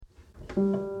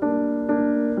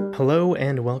Hello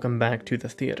and welcome back to the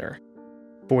theater.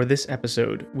 For this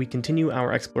episode, we continue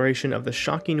our exploration of the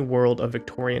shocking world of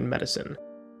Victorian medicine.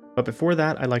 But before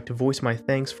that, I'd like to voice my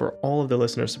thanks for all of the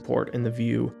listener support in the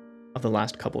view of the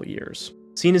last couple years.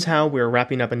 Seeing as how we're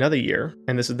wrapping up another year,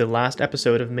 and this is the last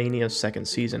episode of Mania's second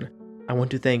season, I want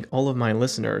to thank all of my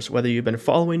listeners, whether you've been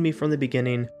following me from the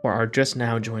beginning or are just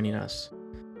now joining us.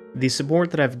 The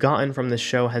support that I've gotten from this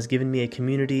show has given me a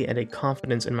community and a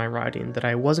confidence in my writing that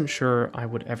I wasn't sure I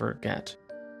would ever get.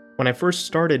 When I first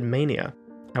started Mania,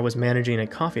 I was managing a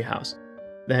coffee house.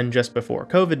 Then, just before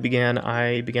COVID began,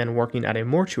 I began working at a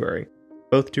mortuary,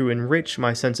 both to enrich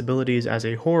my sensibilities as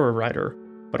a horror writer,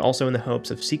 but also in the hopes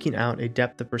of seeking out a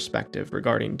depth of perspective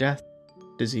regarding death,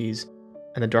 disease,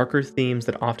 and the darker themes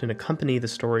that often accompany the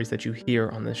stories that you hear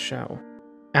on this show.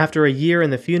 After a year in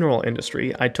the funeral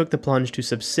industry, I took the plunge to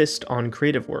subsist on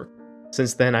creative work.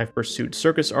 Since then, I've pursued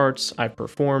circus arts, I've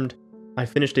performed, I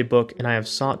finished a book, and I have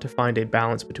sought to find a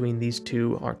balance between these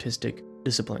two artistic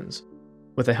disciplines.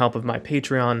 With the help of my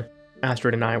Patreon,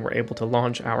 Astrid and I were able to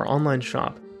launch our online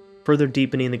shop, further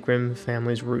deepening the Grimm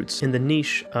family's roots in the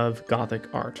niche of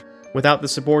Gothic art. Without the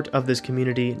support of this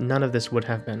community, none of this would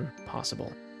have been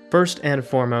possible. First and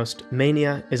foremost,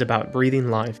 Mania is about breathing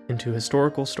life into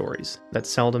historical stories that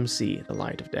seldom see the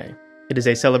light of day. It is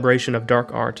a celebration of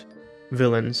dark art,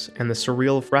 villains, and the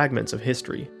surreal fragments of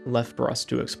history left for us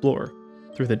to explore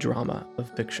through the drama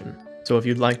of fiction. So if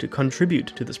you'd like to contribute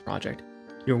to this project,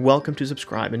 you're welcome to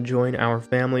subscribe and join our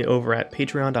family over at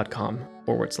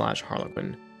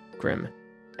patreon.com/Harlequin Grimm.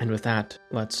 And with that,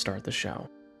 let's start the show.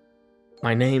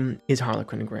 My name is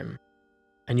Harlequin Grimm,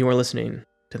 and you are listening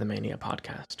to the Mania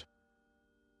Podcast.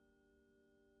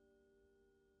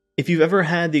 If you've ever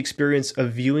had the experience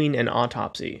of viewing an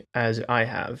autopsy, as I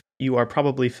have, you are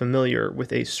probably familiar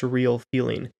with a surreal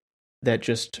feeling that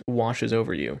just washes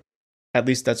over you. At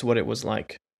least that's what it was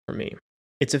like for me.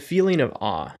 It's a feeling of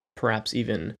awe, perhaps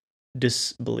even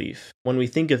disbelief. When we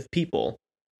think of people,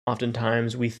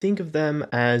 oftentimes we think of them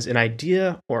as an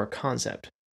idea or a concept.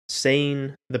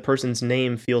 Saying the person's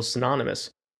name feels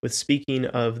synonymous with speaking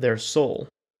of their soul,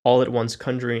 all at once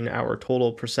conjuring our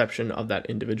total perception of that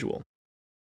individual.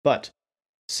 But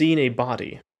seeing a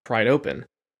body pried open,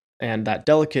 and that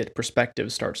delicate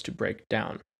perspective starts to break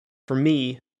down. For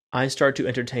me, I start to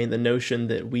entertain the notion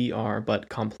that we are but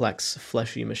complex,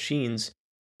 fleshy machines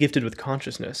gifted with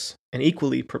consciousness, an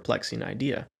equally perplexing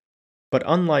idea. But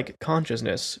unlike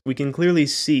consciousness, we can clearly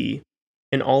see,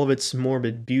 in all of its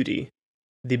morbid beauty,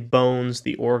 the bones,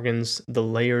 the organs, the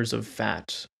layers of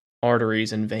fat,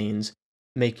 arteries, and veins,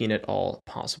 making it all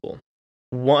possible.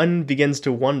 One begins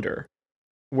to wonder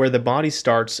where the body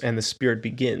starts and the spirit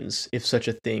begins, if such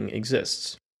a thing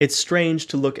exists. It's strange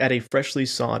to look at a freshly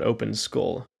sawed open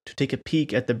skull, to take a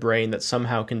peek at the brain that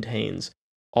somehow contains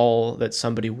all that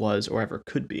somebody was or ever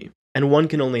could be. And one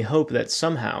can only hope that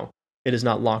somehow it is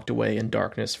not locked away in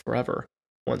darkness forever,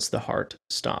 once the heart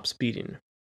stops beating.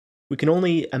 We can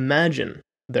only imagine,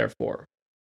 therefore,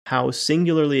 how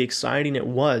singularly exciting it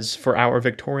was for our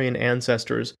Victorian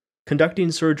ancestors conducting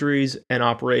surgeries and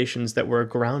operations that were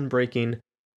groundbreaking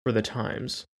for the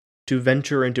times, to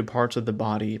venture into parts of the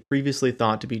body previously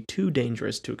thought to be too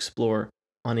dangerous to explore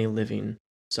on a living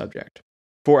subject.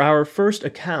 For our first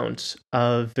account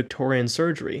of Victorian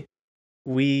surgery,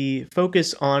 we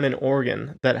focus on an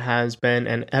organ that has been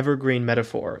an evergreen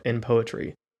metaphor in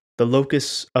poetry, the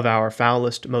locus of our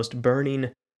foulest, most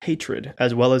burning hatred,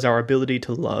 as well as our ability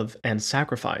to love and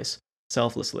sacrifice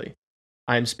selflessly.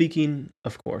 I am speaking,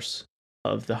 of course,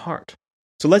 of the heart.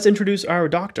 So let's introduce our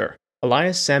doctor.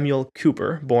 Elias Samuel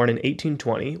Cooper, born in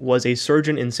 1820, was a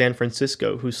surgeon in San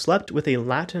Francisco who slept with a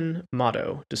Latin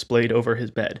motto displayed over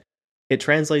his bed. It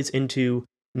translates into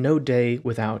 "no day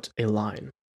without a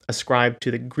line," ascribed to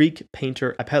the Greek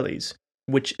painter Apelles,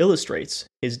 which illustrates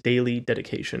his daily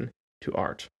dedication to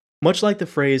art. Much like the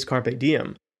phrase "carpe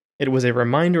diem," it was a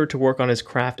reminder to work on his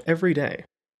craft every day.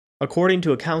 According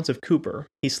to accounts of Cooper,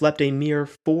 he slept a mere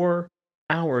 4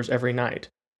 hours every night.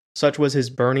 Such was his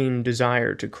burning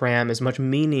desire to cram as much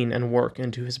meaning and work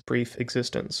into his brief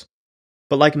existence.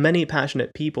 But like many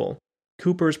passionate people,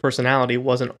 Cooper's personality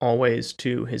wasn't always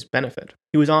to his benefit.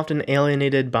 He was often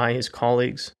alienated by his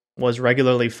colleagues, was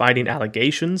regularly fighting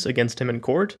allegations against him in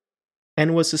court,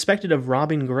 and was suspected of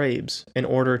robbing graves in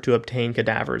order to obtain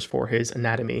cadavers for his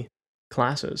anatomy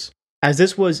classes. As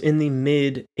this was in the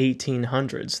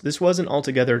mid-1800s, this wasn't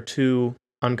altogether too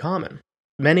uncommon.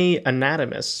 Many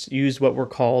anatomists used what were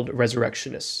called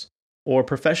resurrectionists, or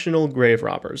professional grave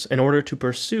robbers, in order to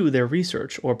pursue their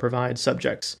research or provide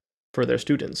subjects for their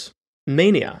students.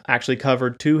 Mania actually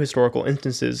covered 2 historical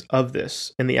instances of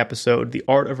this in the episode The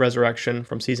Art of Resurrection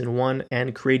from Season 1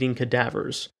 and Creating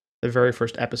Cadavers, the very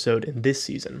first episode in this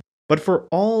season. But for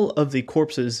all of the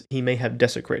corpses he may have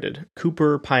desecrated,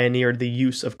 Cooper pioneered the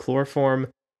use of chloroform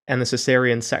and the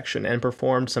cesarean section and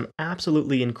performed some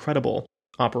absolutely incredible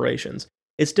operations.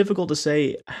 It's difficult to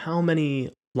say how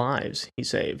many lives he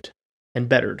saved and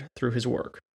bettered through his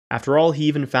work. After all, he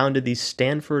even founded the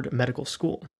Stanford Medical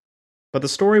School. But the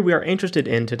story we are interested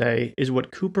in today is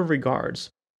what Cooper regards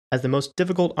as the most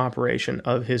difficult operation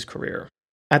of his career.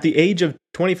 At the age of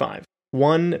 25,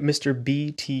 one Mr.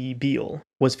 B.T. Beale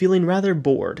was feeling rather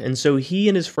bored, and so he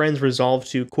and his friends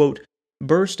resolved to, quote,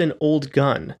 burst an old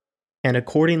gun, and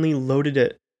accordingly loaded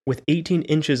it with 18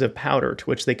 inches of powder to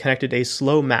which they connected a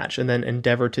slow match and then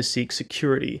endeavored to seek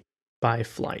security by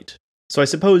flight. So I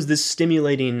suppose this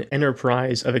stimulating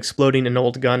enterprise of exploding an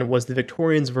old gun was the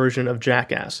Victorians' version of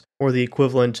Jackass, or the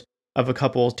equivalent of a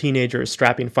couple teenagers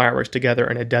strapping fireworks together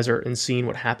in a desert and seeing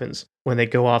what happens when they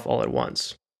go off all at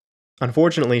once.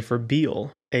 Unfortunately for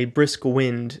Beale, a brisk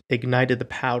wind ignited the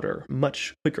powder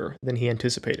much quicker than he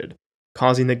anticipated,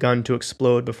 causing the gun to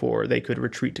explode before they could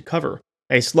retreat to cover.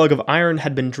 A slug of iron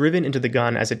had been driven into the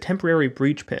gun as a temporary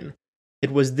breech pin.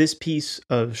 It was this piece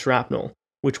of shrapnel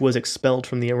which was expelled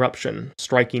from the eruption,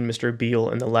 striking Mr. Beale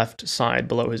in the left side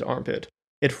below his armpit.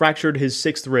 It fractured his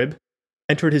 6th rib,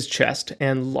 entered his chest,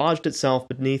 and lodged itself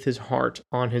beneath his heart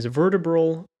on his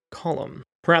vertebral column.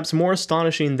 Perhaps more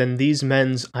astonishing than these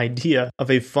men's idea of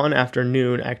a fun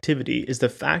afternoon activity is the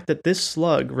fact that this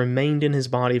slug remained in his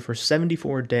body for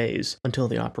 74 days until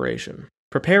the operation.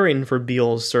 Preparing for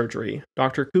Beale's surgery,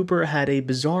 Dr. Cooper had a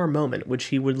bizarre moment which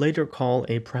he would later call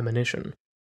a premonition.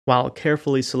 While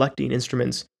carefully selecting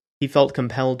instruments, he felt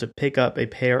compelled to pick up a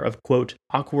pair of, quote,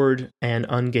 awkward and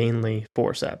ungainly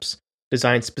forceps,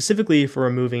 designed specifically for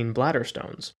removing bladder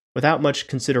stones. Without much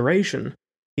consideration,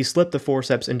 he slipped the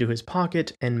forceps into his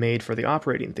pocket and made for the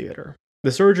operating theater.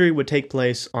 The surgery would take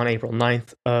place on April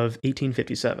 9th of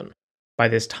 1857. By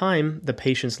this time, the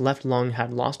patient's left lung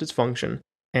had lost its function,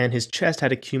 and his chest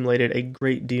had accumulated a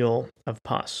great deal of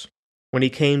pus. When he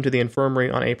came to the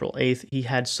infirmary on April 8th, he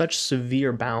had such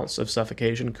severe bouts of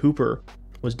suffocation, Cooper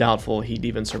was doubtful he'd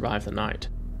even survive the night.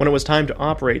 When it was time to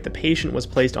operate, the patient was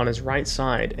placed on his right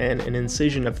side and an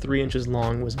incision of 3 inches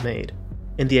long was made.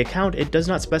 In the account, it does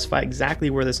not specify exactly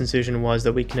where this incision was,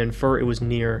 though we can infer it was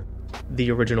near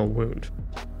the original wound.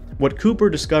 What Cooper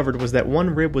discovered was that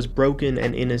one rib was broken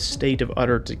and in a state of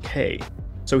utter decay,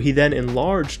 so he then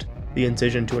enlarged the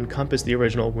incision to encompass the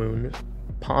original wound,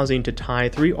 pausing to tie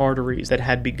 3 arteries that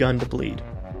had begun to bleed.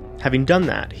 Having done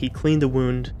that, he cleaned the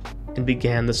wound and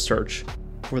began the search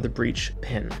for the breech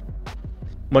pin.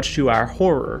 Much to our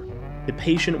horror, the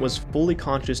patient was fully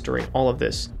conscious during all of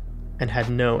this and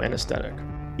had no anesthetic.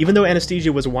 Even though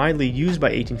anesthesia was widely used by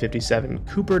 1857,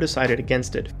 Cooper decided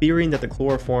against it, fearing that the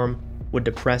chloroform would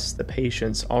depress the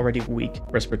patient's already weak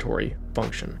respiratory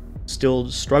function. Still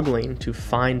struggling to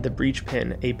find the breech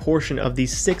pin, a portion of the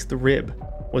 6th rib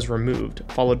was removed,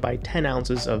 followed by 10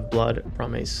 ounces of blood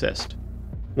from a cyst.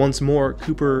 Once more,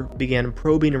 Cooper began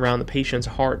probing around the patient's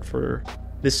heart for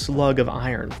this slug of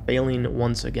iron, failing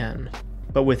once again.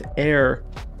 But with air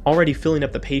already filling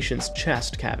up the patient's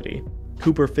chest cavity,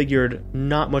 Cooper figured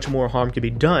not much more harm could be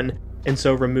done, and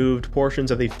so removed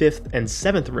portions of the 5th and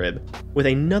 7th rib with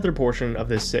another portion of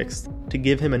the 6th to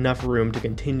give him enough room to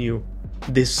continue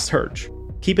this search.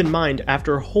 Keep in mind,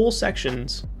 after whole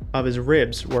sections of his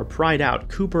ribs were pried out,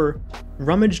 Cooper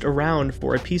rummaged around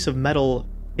for a piece of metal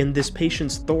in this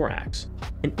patient's thorax,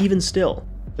 and even still,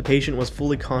 the patient was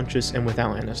fully conscious and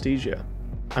without anesthesia.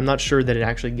 I'm not sure that it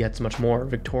actually gets much more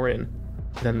Victorian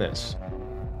than this.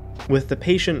 With the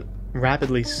patient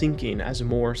rapidly sinking as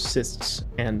more cysts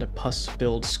and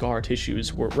pus-filled scar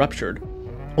tissues were ruptured,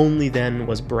 only then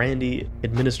was brandy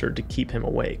administered to keep him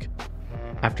awake.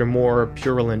 After more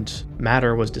purulent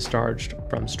matter was discharged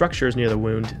from structures near the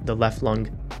wound, the left lung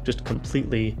just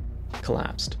completely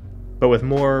collapsed. But with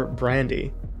more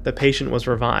brandy, the patient was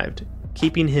revived,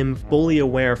 keeping him fully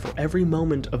aware for every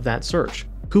moment of that search.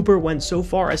 Cooper went so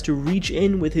far as to reach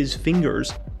in with his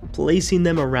fingers, placing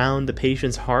them around the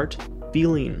patient's heart,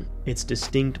 feeling its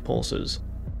distinct pulses.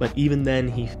 But even then,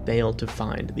 he failed to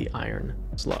find the iron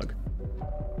slug.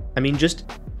 I mean, just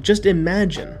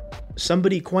imagine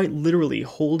somebody quite literally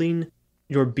holding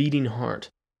your beating heart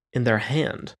in their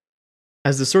hand.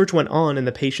 As the search went on and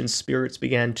the patient's spirits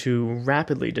began to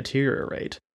rapidly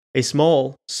deteriorate, a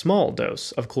small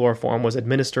dose of chloroform was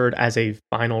administered as a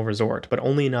final resort, but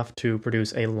only enough to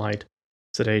produce a light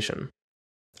sedation.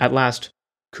 At last,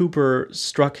 Cooper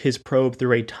struck his probe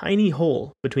through a tiny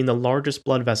hole between the largest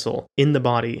blood vessel in the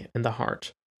body and the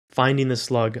heart, finding the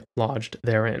slug lodged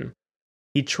therein.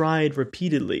 He tried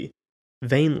repeatedly,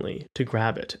 vainly, to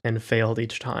grab it, and failed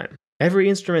each time. Every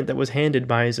instrument that was handed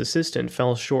by his assistant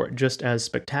fell short just as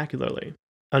spectacularly,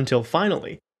 until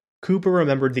finally, Cooper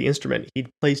remembered the instrument he'd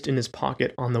placed in his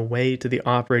pocket on the way to the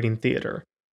operating theater,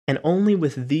 and only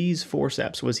with these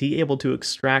forceps was he able to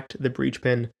extract the breech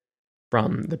pin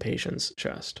from the patient's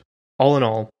chest. All in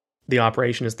all, the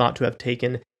operation is thought to have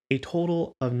taken a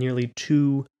total of nearly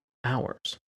 2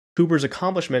 hours. Cooper's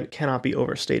accomplishment cannot be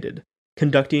overstated.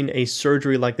 Conducting a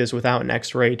surgery like this without an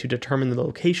X-ray to determine the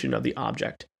location of the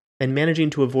object, and managing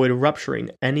to avoid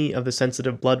rupturing any of the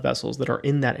sensitive blood vessels that are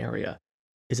in that area,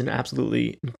 is an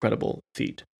absolutely incredible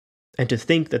feat. And to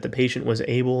think that the patient was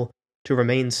able to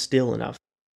remain still enough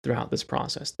throughout this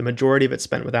process, the majority of it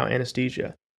spent without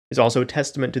anesthesia, is also a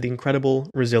testament to the incredible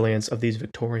resilience of these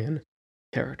Victorian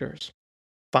characters.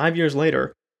 5 years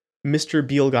later, Mr.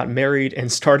 Beale got married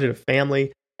and started a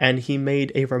family, and he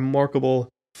made a remarkable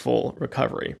full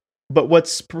recovery. But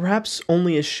what's perhaps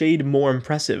only a shade more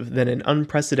impressive than an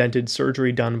unprecedented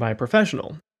surgery done by a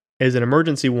professional is an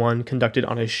emergency one conducted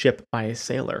on a ship by a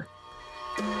sailor.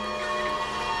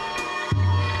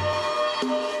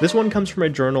 This one comes from a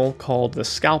journal called The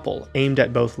Scalpel, aimed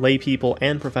at both laypeople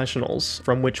and professionals,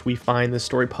 from which we find the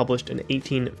story published in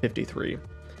 1853.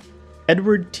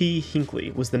 Edward T.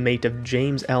 Hinckley was the mate of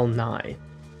James L. Nye,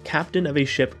 captain of a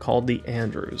ship called the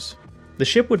Andrews. The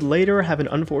ship would later have an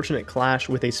unfortunate clash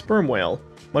with a sperm whale,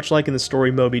 much like in the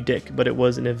story Moby Dick, but it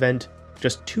was an event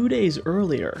just 2 days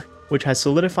earlier, which has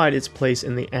solidified its place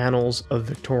in the annals of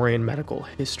Victorian medical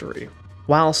history.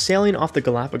 While sailing off the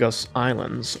Galapagos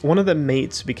Islands, one of the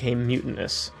mates became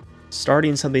mutinous,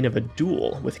 starting something of a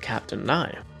duel with Captain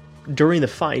Nye. During the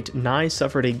fight, Nye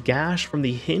suffered a gash from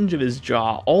the hinge of his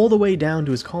jaw all the way down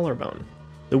to his collarbone.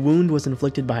 The wound was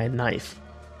inflicted by a knife,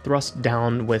 thrust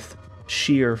down with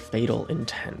sheer fatal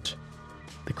intent.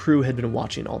 The crew had been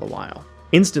watching all the while.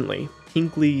 Instantly,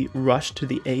 Hinckley rushed to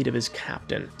the aid of his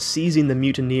captain, seizing the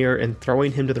mutineer and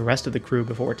throwing him to the rest of the crew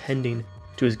before tending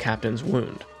to his captain's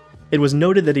wound. It was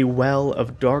noted that a well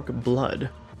of dark blood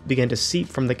began to seep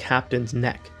from the captain's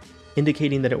neck,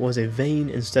 indicating that it was a vein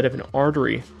instead of an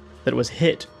artery that was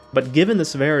hit, but given the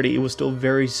severity, it was still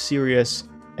very serious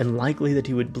and likely that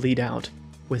he would bleed out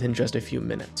within just a few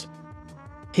minutes.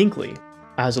 Hinckley,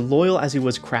 as loyal as he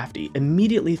was crafty,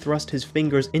 immediately thrust his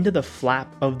fingers into the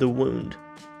flap of the wound.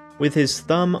 With his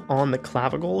thumb on the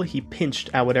clavicle, he pinched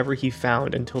at whatever he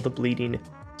found until the bleeding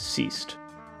ceased.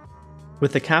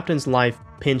 With the captain's life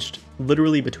pinched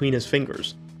literally between his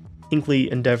fingers,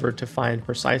 Hinckley endeavored to find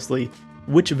precisely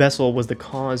which vessel was the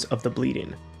cause of the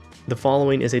bleeding. The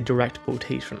following is a direct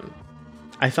quotation.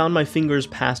 "I found my fingers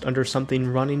passed under something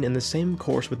running in the same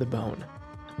course with the bone.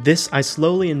 This I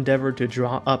slowly endeavored to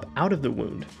draw up out of the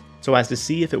wound, so as to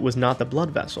see if it was not the blood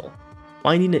vessel.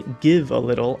 Finding it give a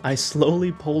little, I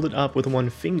slowly pulled it up with one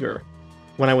finger.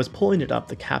 When I was pulling it up,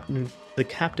 the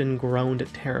captain groaned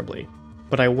terribly,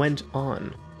 but I went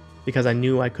on, because I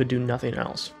knew I could do nothing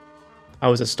else. I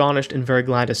was astonished and very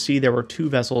glad to see there were 2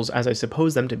 vessels as I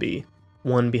supposed them to be,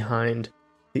 one behind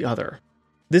the other."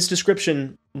 This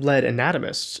description led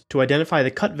anatomists to identify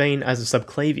the cut vein as a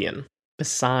subclavian,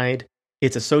 beside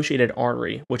its associated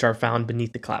artery, which are found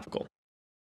beneath the clavicle.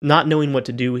 Not knowing what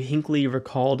to do, Hinckley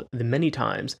recalled the many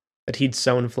times that he'd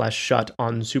sewn flesh shut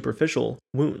on superficial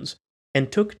wounds,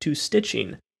 and took to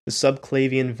stitching the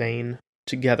subclavian vein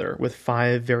together with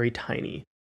 5 very tiny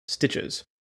stitches.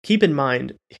 Keep in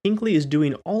mind, Hinckley is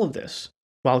doing all of this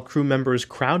while crew members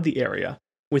crowd the area,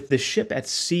 with the ship at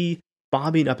sea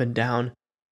bobbing up and down.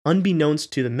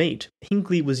 Unbeknownst to the mate,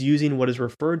 Hinckley was using what is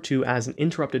referred to as an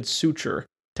interrupted suture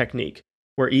technique,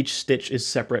 where each stitch is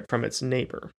separate from its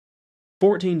neighbor.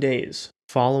 14 days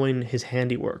following his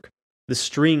handiwork, the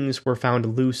strings were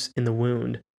found loose in the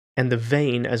wound, and the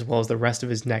vein, as well as the rest of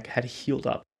his neck, had healed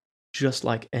up, just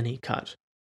like any cut.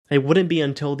 It wouldn't be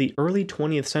until the early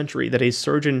 20th century that a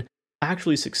surgeon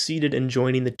actually succeeded in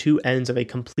joining the 2 ends of a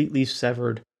completely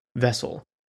severed vessel.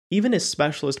 Even a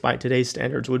specialist by today's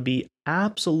standards would be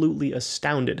absolutely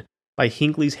astounded by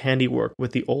Hinckley's handiwork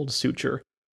with the old suture,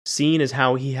 seeing as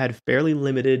how he had fairly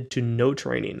limited to no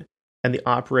training, and the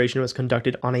operation was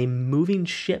conducted on a moving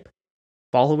ship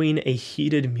following a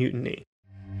heated mutiny.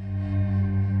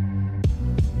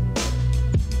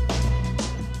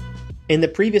 In the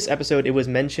previous episode, it was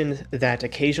mentioned that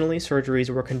occasionally surgeries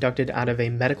were conducted out of a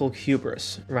medical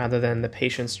hubris rather than the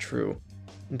patient's true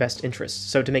best interests.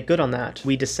 So to make good on that,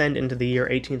 we descend into the year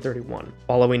 1831,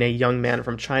 following a young man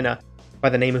from China by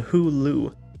the name of Hu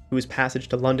Lu, whose passage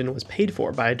to London was paid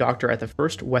for by a doctor at the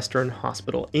First Western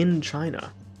Hospital in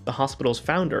China. The hospital's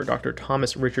founder, Dr.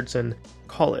 Thomas Richardson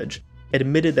College,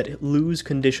 admitted that Lou's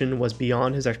condition was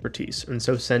beyond his expertise and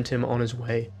so sent him on his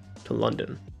way to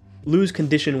London. Lou's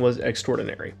condition was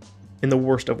extraordinary, in the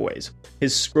worst of ways.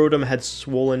 His scrotum had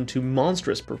swollen to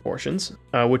monstrous proportions,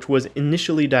 which was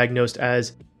initially diagnosed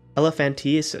as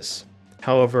elephantiasis.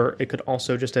 However, it could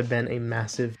also just have been a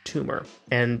massive tumor.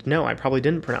 And no, I probably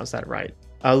didn't pronounce that right.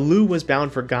 Lou was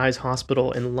bound for Guy's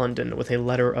Hospital in London with a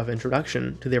letter of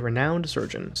introduction to the renowned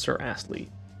surgeon, Sir Astley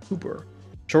Cooper.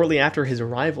 Shortly after his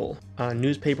arrival,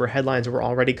 newspaper headlines were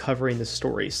already covering the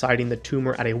story, citing the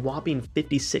tumor at a whopping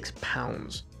 56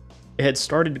 pounds. It had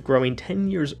started growing 10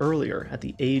 years earlier at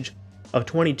the age of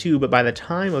 22, but by the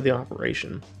time of the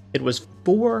operation, it was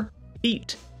 4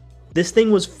 feet. This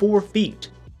thing was 4 feet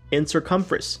in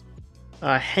circumference,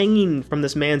 hanging from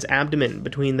this man's abdomen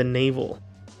between the navel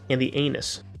and the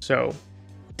anus. So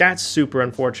that's super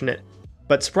unfortunate.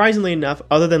 But surprisingly enough,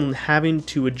 other than having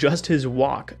to adjust his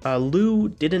walk, Lou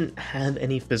didn't have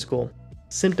any physical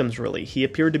symptoms really. He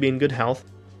appeared to be in good health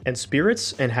and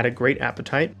spirits and had a great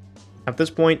appetite. At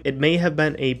this point, it may have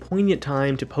been a poignant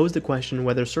time to pose the question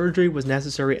whether surgery was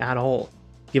necessary at all,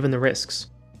 given the risks.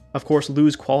 Of course,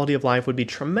 Lou's quality of life would be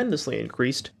tremendously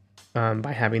increased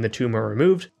by having the tumor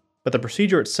removed, but the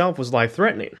procedure itself was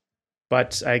life-threatening.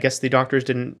 But I guess the doctors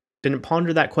didn't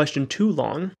ponder that question too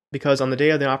long, because on the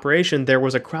day of the operation, there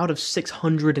was a crowd of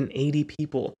 680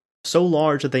 people, so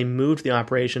large that they moved the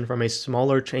operation from a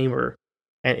smaller chamber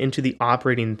and into the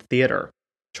operating theater.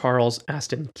 Charles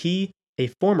Aston Key, a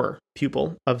former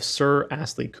pupil of Sir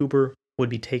Astley Cooper, would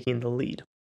be taking the lead.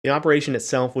 The operation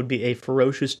itself would be a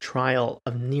ferocious trial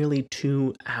of nearly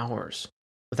 2 hours.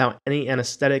 Without any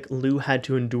anesthetic, Lou had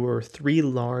to endure 3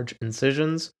 large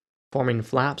incisions, forming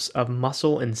flaps of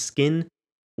muscle and skin,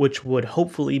 which would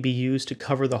hopefully be used to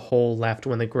cover the hole left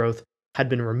when the growth had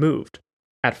been removed.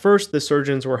 At first, the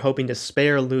surgeons were hoping to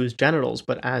spare Lou's genitals,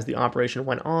 but as the operation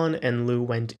went on and Lou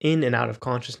went in and out of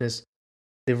consciousness,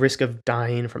 the risk of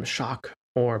dying from shock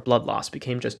or blood loss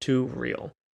became just too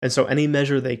real. And so any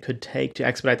measure they could take to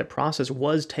expedite the process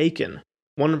was taken.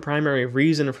 One primary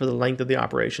reason for the length of the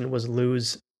operation was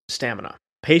Lou's stamina.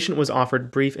 The patient was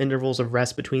offered brief intervals of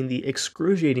rest between the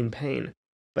excruciating pain,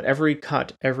 but every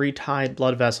cut, every tied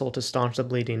blood vessel to staunch the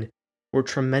bleeding were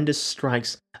tremendous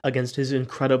strikes against his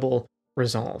incredible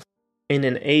resolve. In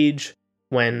an age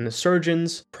when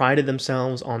surgeons prided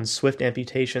themselves on swift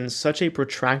amputations, such a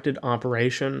protracted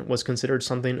operation was considered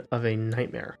something of a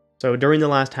nightmare. So during the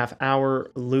last half hour,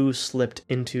 Lou slipped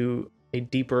into a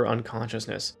deeper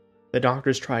unconsciousness. The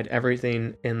doctors tried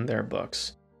everything in their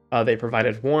books. They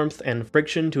provided warmth and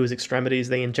friction to his extremities.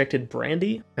 They injected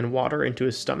brandy and water into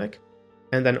his stomach,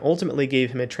 and then ultimately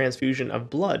gave him a transfusion of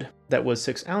blood that was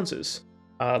 6 ounces.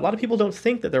 A lot of people don't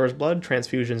think that there was blood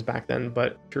transfusions back then,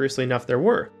 but curiously enough, there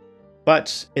were.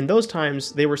 But in those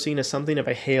times, they were seen as something of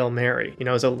a Hail Mary,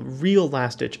 as a real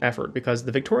last-ditch effort, because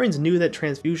the Victorians knew that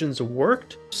transfusions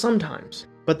worked sometimes,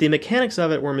 but the mechanics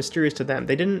of it were mysterious to them.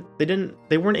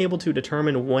 They weren't able to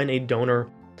determine when a donor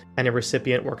and a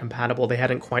recipient were compatible. They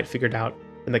hadn't quite figured out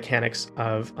the mechanics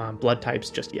of blood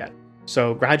types just yet.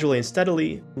 So gradually and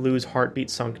steadily, Lou's heartbeat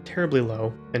sunk terribly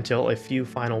low until a few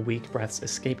final weak breaths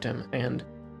escaped him, and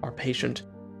our patient,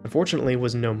 unfortunately,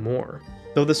 was no more.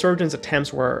 Though the surgeon's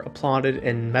attempts were applauded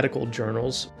in medical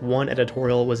journals, one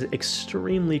editorial was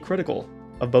extremely critical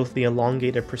of both the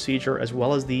elongated procedure as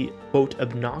well as the, quote,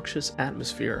 obnoxious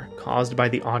atmosphere caused by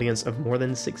the audience of more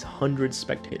than 600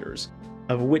 spectators,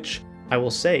 of which I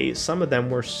will say some of them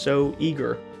were so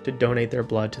eager to donate their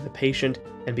blood to the patient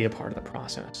and be a part of the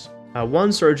process.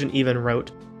 One surgeon even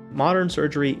wrote, "Modern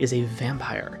surgery is a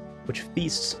vampire which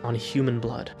feasts on human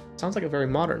blood." Sounds like a very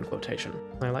modern quotation.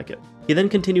 I like it. He then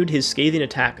continued his scathing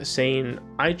attack, saying,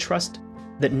 "I trust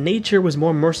that nature was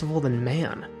more merciful than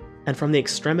man, and from the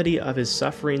extremity of his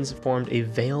sufferings formed a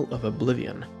veil of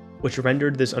oblivion, which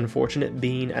rendered this unfortunate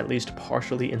being at least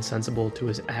partially insensible to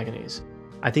his agonies.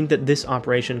 I think that this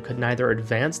operation could neither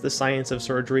advance the science of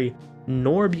surgery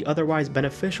nor be otherwise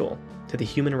beneficial to the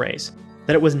human race,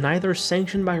 that it was neither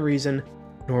sanctioned by reason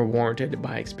nor warranted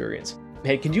by experience."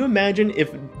 Man, can you imagine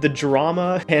if the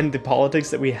drama and the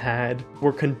politics that we had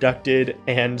were conducted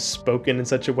and spoken in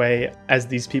such a way as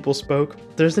these people spoke?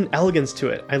 There's an elegance to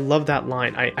it. I love that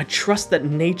line. I trust that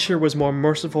nature was more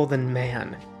merciful than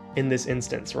man in this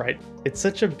instance, right? It's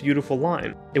such a beautiful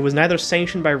line. It was neither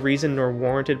sanctioned by reason nor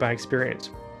warranted by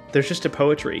experience. There's just a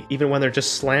poetry, even when they're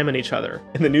just slamming each other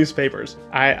in the newspapers.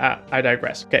 I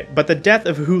digress. Okay, but the death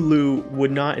of Hu Lu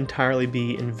would not entirely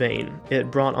be in vain. It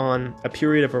brought on a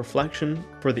period of reflection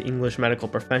for the English medical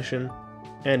profession,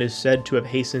 and is said to have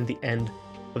hastened the end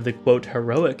of the quote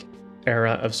heroic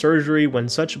era of surgery, when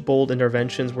such bold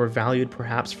interventions were valued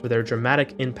perhaps for their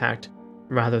dramatic impact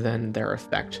rather than their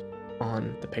effect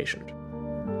on the patient.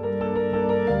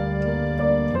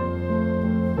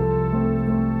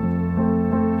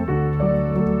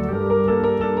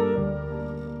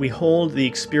 We hold the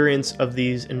experience of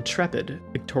these intrepid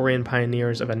Victorian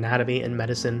pioneers of anatomy and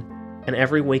medicine and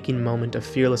every waking moment of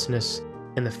fearlessness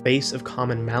in the face of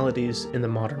common maladies in the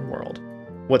modern world,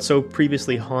 what so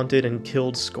previously haunted and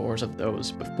killed scores of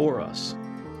those before us.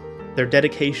 Their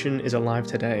dedication is alive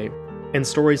today, and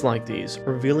stories like these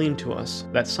revealing to us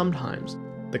that sometimes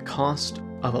the cost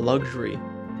of a luxury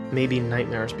may be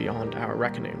nightmares beyond our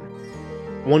reckoning.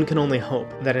 One can only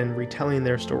hope that in retelling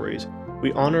their stories,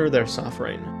 we honor their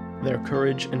suffering, their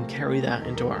courage, and carry that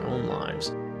into our own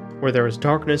lives. Where there is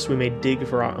darkness, we may dig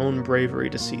for our own bravery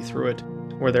to see through it.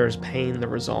 Where there is pain, the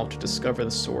resolve to discover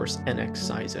the source and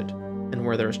excise it. And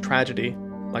where there is tragedy,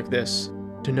 like this,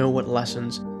 to know what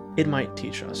lessons it might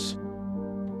teach us.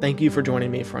 Thank you for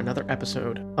joining me for another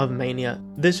episode of Mania.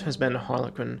 This has been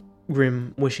Harlequin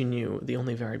Grimm, wishing you the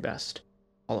only very best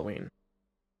Halloween.